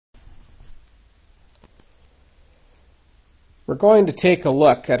We're going to take a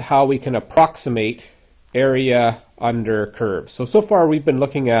look at how we can approximate area under curves. So far we've been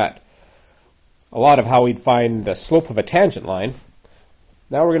looking at a lot of how we'd find the slope of a tangent line.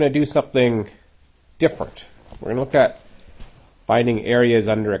 Now we're going to do something different. We're going to look at finding areas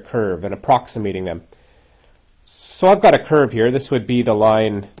under a curve and approximating them. So I've got a curve here. This would be the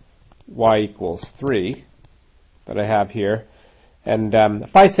line y equals 3 that I have here. And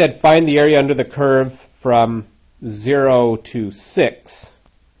if I said find the area under the curve from 0 to 6,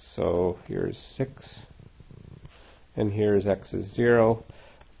 so here's 6, and here's x is 0.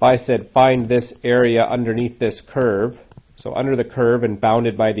 If I said find this area underneath this curve, so under the curve and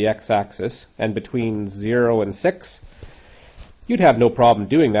bounded by the x-axis, and between 0 and 6, you'd have no problem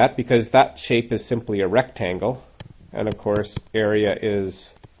doing that because that shape is simply a rectangle. And of course, area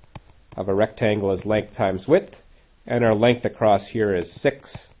of a rectangle is length times width, and our length across here is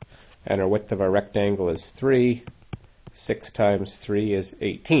 6, and our width of our rectangle is 3. 6 times 3 is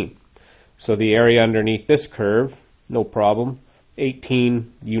 18. So the area underneath this curve, no problem,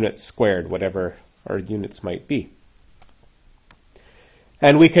 18 units squared, whatever our units might be.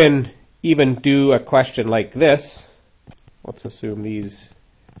 And we can even do a question like this. Let's assume these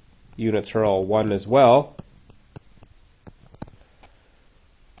units are all 1 as well.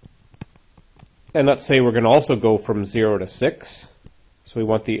 And let's say we're going to also go from 0 to 6. So we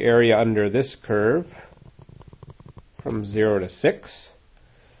want the area under this curve from 0 to 6.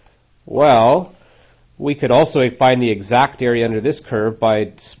 Well, we could also find the exact area under this curve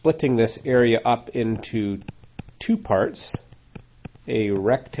by splitting this area up into two parts. A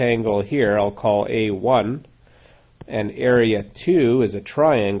rectangle here I'll call A1, and area 2 is a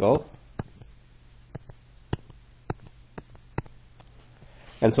triangle.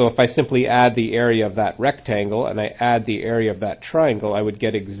 And so if I simply add the area of that rectangle and I add the area of that triangle, I would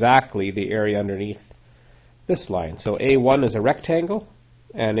get exactly the area underneath this line. So A1 is a rectangle,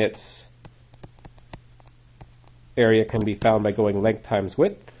 and its area can be found by going length times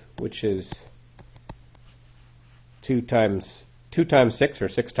width, which is 2 times 6, or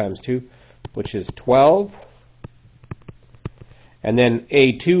 6 times 2, which is 12. And then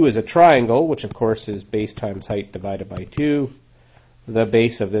A2 is a triangle, which of course is base times height divided by 2. The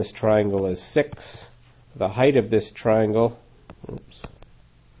base of this triangle is 6. The height of this triangle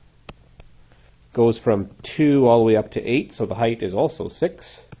goes from 2 all the way up to 8, so the height is also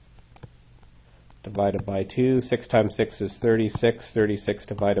 6. Divided by 2. 6 times 6 is 36. 36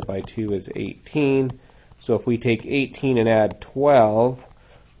 divided by 2 is 18. So if we take 18 and add 12,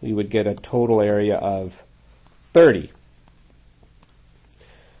 we would get a total area of 30.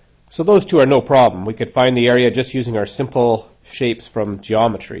 So those two are no problem. We could find the area just using our simple shapes from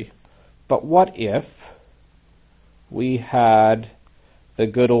geometry. But what if we had the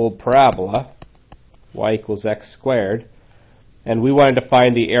good old parabola, y equals x squared, and we wanted to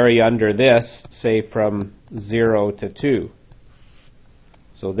find the area under this, say from 0 to 2.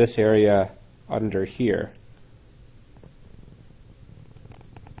 So this area under here.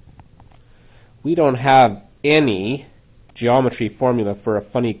 We don't have any geometry formula for a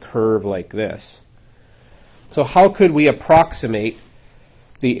funny curve like this. So how could we approximate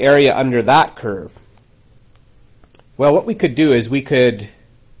the area under that curve? Well, what we could do is we could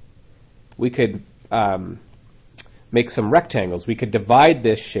make some rectangles. We could divide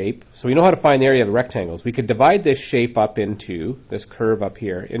this shape. So we know how to find the area of the rectangles. We could divide this shape up into, this curve up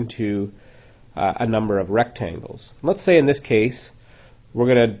here, into a number of rectangles. Let's say in this case,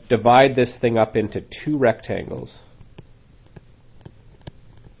 we're going to divide this thing up into 2 rectangles.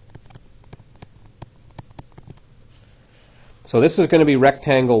 So this is going to be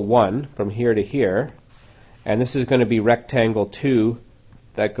rectangle 1 from here to here, and this is going to be rectangle 2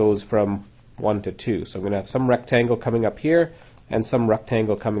 that goes from 1 to 2. So I'm going to have some rectangle coming up here and some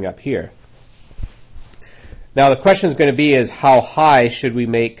rectangle coming up here. Now the question is going to be is how high should we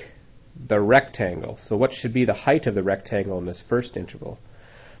make the rectangle? So what should be the height of the rectangle in this first integral?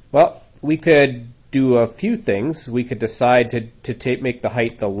 Well, we could do a few things. We could decide to make the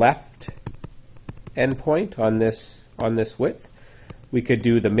height the left endpoint on this width. We could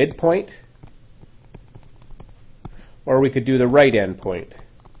do the midpoint, or we could do the right endpoint.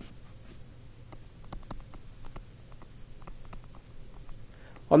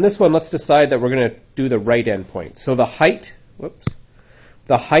 On this one, let's decide that we're going to do the right endpoint. So the height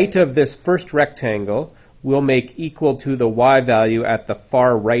of this first rectangle will make equal to the y value at the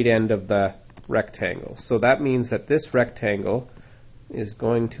far right end of the rectangle. So that means that this rectangle is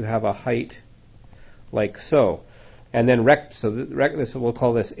going to have a height like so. And then we'll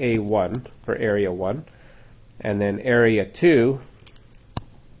call this A1 for area 1. And then area 2,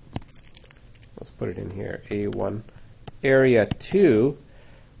 let's put it in here, A1 area 2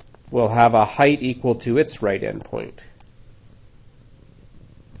 will have a height equal to its right endpoint.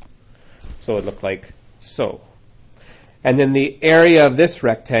 So it looked like so. And then the area of this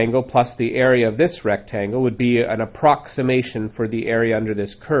rectangle plus the area of this rectangle would be an approximation for the area under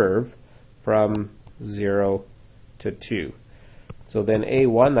this curve from 0 to 2. So then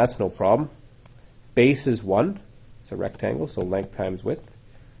A1, that's no problem. Base is 1. It's a rectangle, so length times width.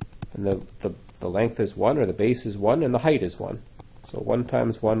 And the length is 1, or the base is 1, and the height is 1. So 1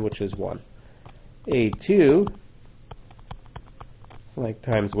 times 1, which is 1. A2, length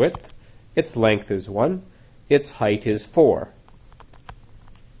times width. Its length is 1. Its height is 4.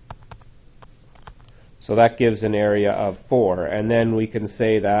 So that gives an area of 4. And then we can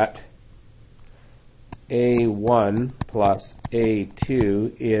say that A1 plus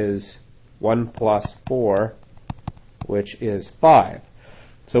A2 is 1 plus 4, which is 5.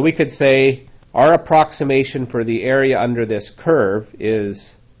 So we could say our approximation for the area under this curve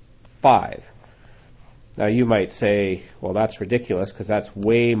is 5. Now you might say, well, that's ridiculous because that's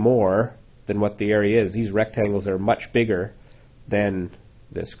way more than what the area is. These rectangles are much bigger than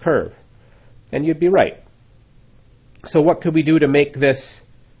this curve. And you'd be right. So what could we do to make this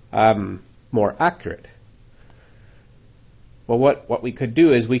more accurate? Well, what we could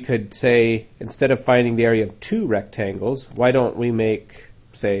do is we could say, instead of finding the area of 2 rectangles, why don't we make,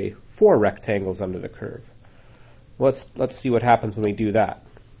 say, 4 rectangles under the curve? Let's see what happens when we do that.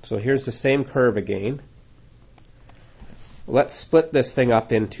 So here's the same curve again. Let's split this thing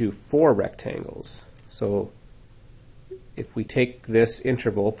up into 4 rectangles. So if we take this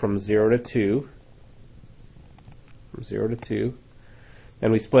interval from 0 to 2,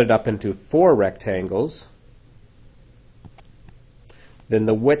 and we split it up into 4 rectangles, then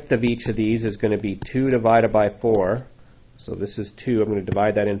the width of each of these is going to be 2 divided by 4. So this is 2. I'm going to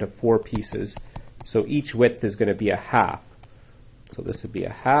divide that into 4 pieces. So each width is going to be a half. So this would be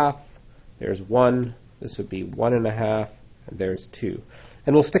a half. There's 1. This would be 1.5. And there's 2.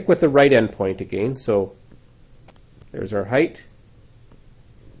 And we'll stick with the right endpoint again. So there's our height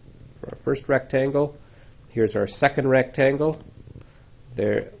for our first rectangle. Here's our second rectangle.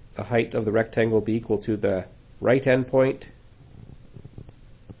 There, the height of the rectangle will be equal to the right endpoint.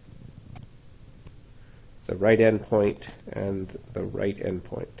 The right endpoint and the right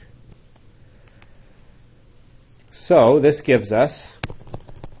endpoint. So this gives us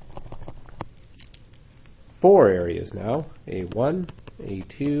 4 areas now, A1,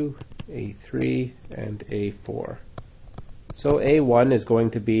 A2, A3, and A4. So A1 is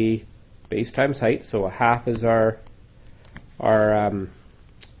going to be base times height, so a half is our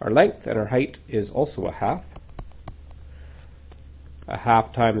length, and our height is also a half. A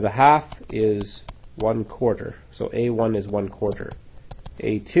half times a half is 1/4, so A1 is 1/4.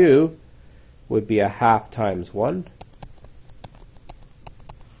 A2 would be a half times 1.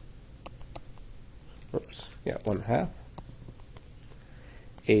 Oops, yeah, 1/2.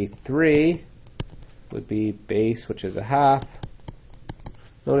 A3 would be base, which is a half.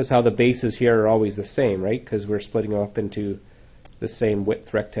 Notice how the bases here are always the same, right? Because we're splitting up into the same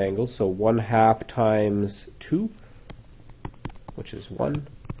width rectangles. So 1/2 times 2, which is 1.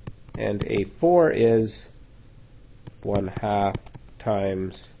 And A4 is 1/2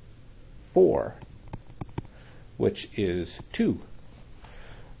 times 4, which is 2.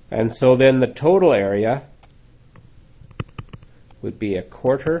 And so then the total area would be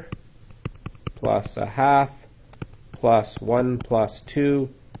 1/4 plus a half plus 1 plus 2,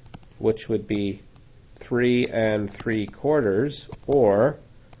 which would be 3 3/4, or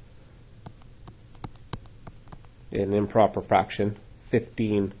in improper fraction,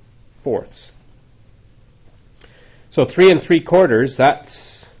 15/4. So 3 3/4,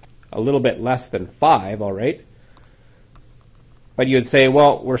 that's a little bit less than 5, all right? But you'd say,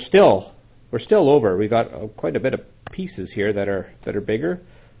 well, we're still over. We got quite a bit of pieces here that are bigger.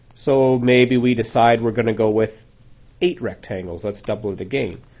 So maybe we decide we're going to go with 8 rectangles. Let's double it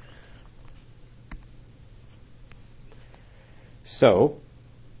again. So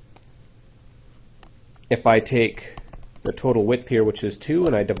if I take the total width here, which is 2,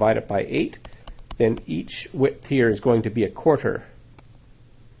 and I divide it by 8, then each width here is going to be 1/4.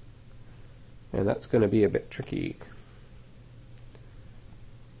 And that's going to be a bit tricky,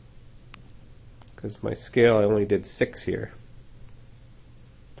 because my scale, I only did 6 here.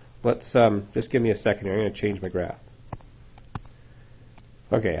 Let's just give me a second here. I'm going to change my graph.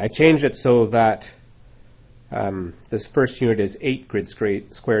 Okay, I changed it so that this first unit is 8 grid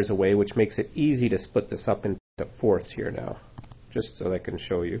squares away, which makes it easy to split this up into fourths here now, just so I can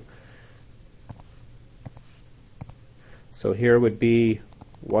show you. So here would be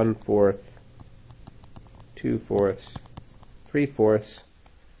 1/4, 2/4, 3/4,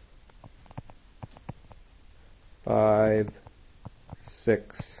 5,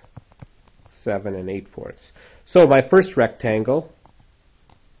 6, 7, and 8/4. So my first rectangle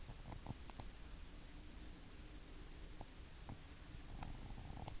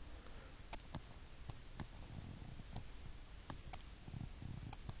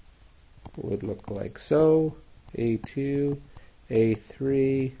would look like so. A2,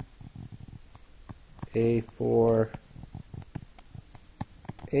 A3, A4,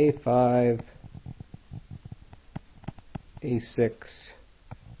 A5, A6,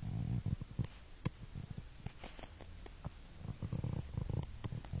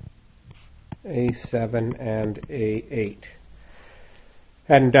 A7, and A8.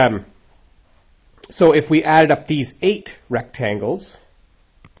 And so if we added up these 8 rectangles,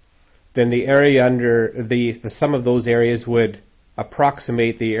 then the area under the sum of those areas would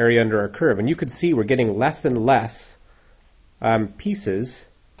approximate the area under our curve. And you can see we're getting less and less pieces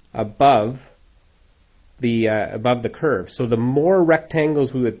above the curve. So the more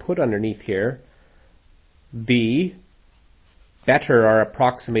rectangles we would put underneath here, the better our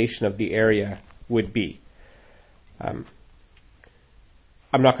approximation of the area would be.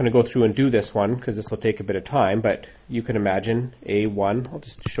 I'm not going to go through and do this one because this will take a bit of time, but you can imagine A1. I'll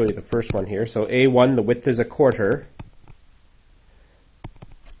just show you the first one here. So A1, the width is 1/4.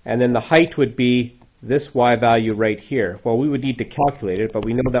 And then the height would be this y value right here. Well, we would need to calculate it, but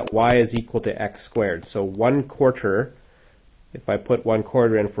we know that y is equal to x squared. So 1/4, if I put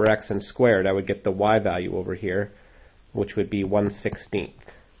 1/4 in for x and squared, I would get the y value over here, which would be 1/16.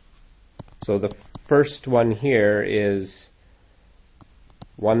 So the first one here is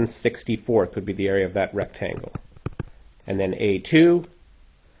 1/64 would be the area of that rectangle. And then A2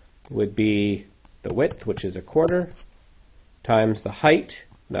 would be the width, which is 1/4, times the height.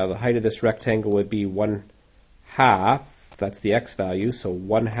 Now the height of this rectangle would be 1/2. That's the x value. So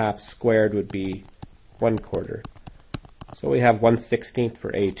 1/2 squared would be 1/4. So we have 1/16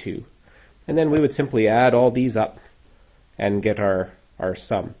 for A2. And then we would simply add all these up and get our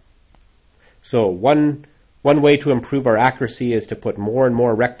sum. So one way to improve our accuracy is to put more and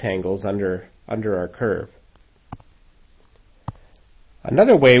more rectangles under our curve.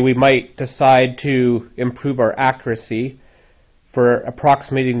 Another way we might decide to improve our accuracy for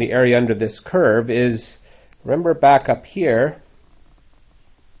approximating the area under this curve is, remember back up here,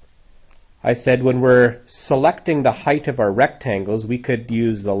 I said when we're selecting the height of our rectangles, we could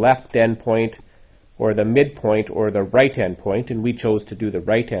use the left endpoint or the midpoint or the right endpoint, and we chose to do the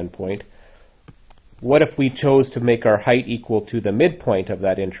right endpoint. What if we chose to make our height equal to the midpoint of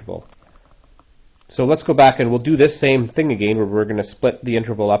that interval? So let's go back and we'll do this same thing again where we're going to split the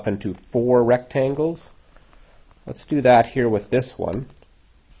interval up into 4 rectangles. Let's do that here with this one.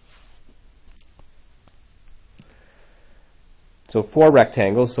 So 4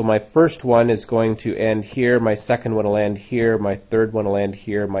 rectangles. So my first one is going to end here, my second one will end here, my third one will end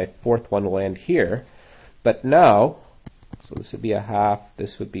here, my fourth one will end here. But now, so this would be 1/2,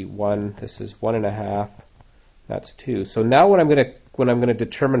 this would be 1, this is 1.5, that's 2. So now when I'm going to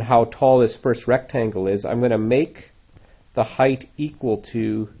determine how tall this first rectangle is, I'm going to make the height equal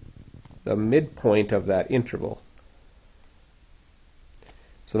to the midpoint of that interval.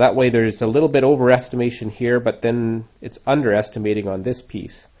 So that way there's a little bit overestimation here, but then it's underestimating on this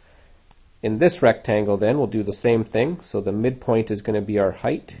piece. In this rectangle then, we'll do the same thing. So the midpoint is going to be our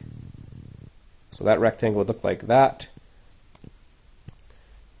height. So that rectangle would look like that.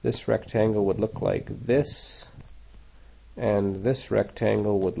 This rectangle would look like this. And this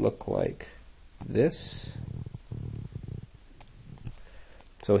rectangle would look like this.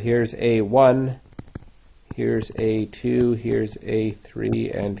 So here's A1, here's A2, here's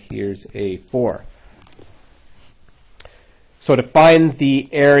A3, and here's A4. So to find the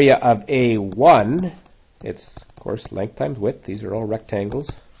area of A1, it's, of course, length times width. These are all rectangles.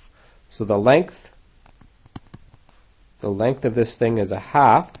 So the length of this thing is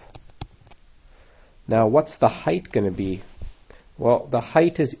 1/2. Now, what's the height going to be? Well, the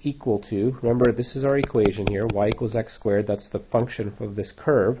height is equal to, remember, this is our equation here, y equals x squared. That's the function of this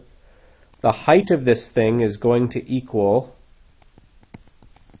curve. The height of this thing is going to equal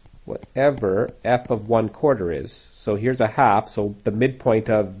whatever f of 1/4 is. So here's 1/2, so the midpoint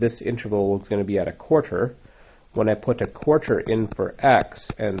of this interval is going to be at 1/4. When I put 1/4 in for x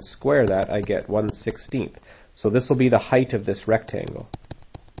and square that, I get 1/16. So this will be the height of this rectangle.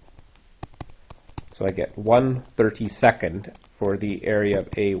 So I get 1/32 for the area of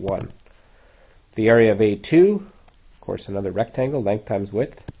A1. The area of A2, of course, another rectangle, length times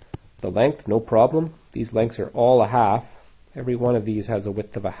width. The length, no problem. These lengths are all 1/2. Every one of these has a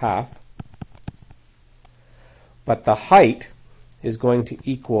width of 1/2. But the height, is going to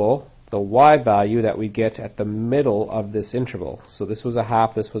equal the y value that we get at the middle of this interval. So this was a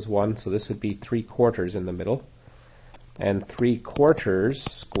half, this was 1, so this would be 3/4 in the middle. And 3/4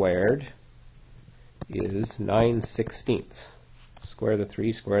 squared is 9/16. Square the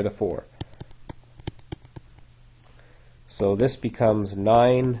 3, square the 4. So this becomes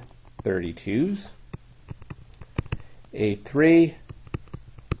 9/32. A3,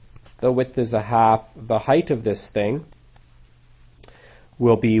 the width is a half. The height of this thing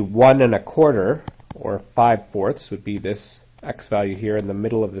will be 1 1/4, or 5/4 would be this x value here in the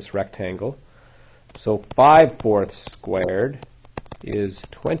middle of this rectangle. So 5/4 squared is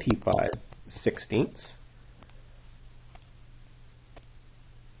 25/16.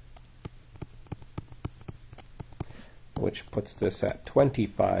 Which puts this at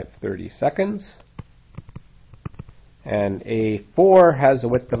 25/32. And A4 has a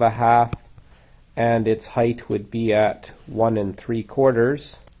width of a half, and its height would be at 1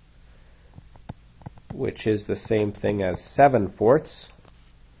 3/4, which is the same thing as 7/4.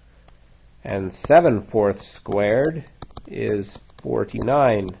 And 7/4 squared is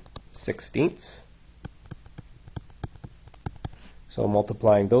 49/16. So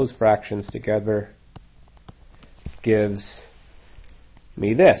multiplying those fractions together gives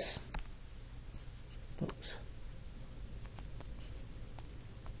me this. Oops.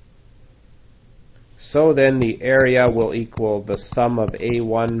 So then the area will equal the sum of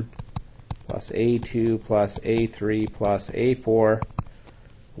A1 plus A2 plus A3 plus A4,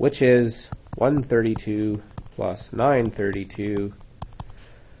 which is 132 plus 932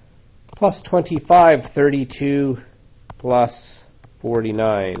 plus 2532 plus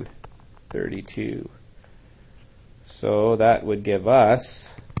 4932. So that would give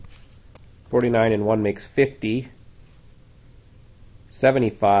us 49 and 1 makes 50,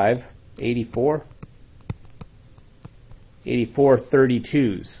 75, 84, 84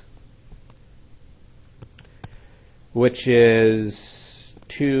 32s, which is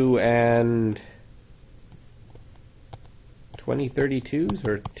 2 and 20 32s,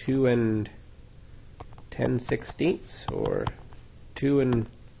 or 2 and 10 16ths, or 2 and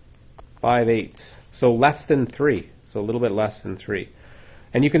 5/8. So less than 3. So a little bit less than 3.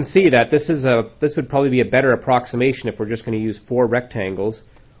 And you can see that this would probably be a better approximation if we're just going to use 4 rectangles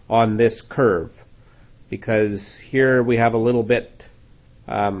on this curve, because here we have a little bit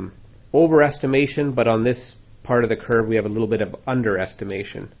overestimation, but on this part of the curve we have a little bit of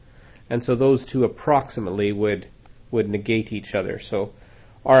underestimation. And so those two approximately would negate each other. So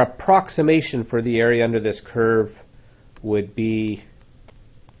our approximation for the area under this curve would be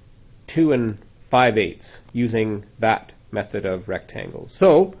 2 and 5/8 using that method of rectangles.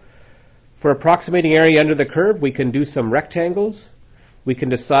 So for approximating area under the curve, we can do some rectangles. We can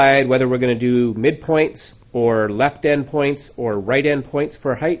decide whether we're going to do midpoints or left end points or right end points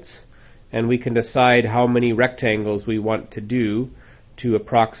for heights. And we can decide how many rectangles we want to do to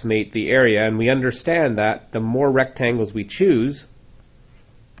approximate the area. And we understand that the more rectangles we choose,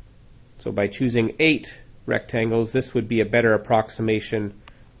 so by choosing 8 rectangles, this would be a better approximation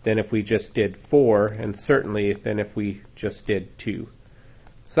than if we just did 4, and certainly than if we just did 2.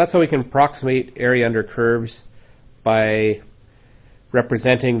 So that's how we can approximate area under curves, by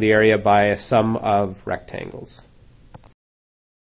representing the area by a sum of rectangles.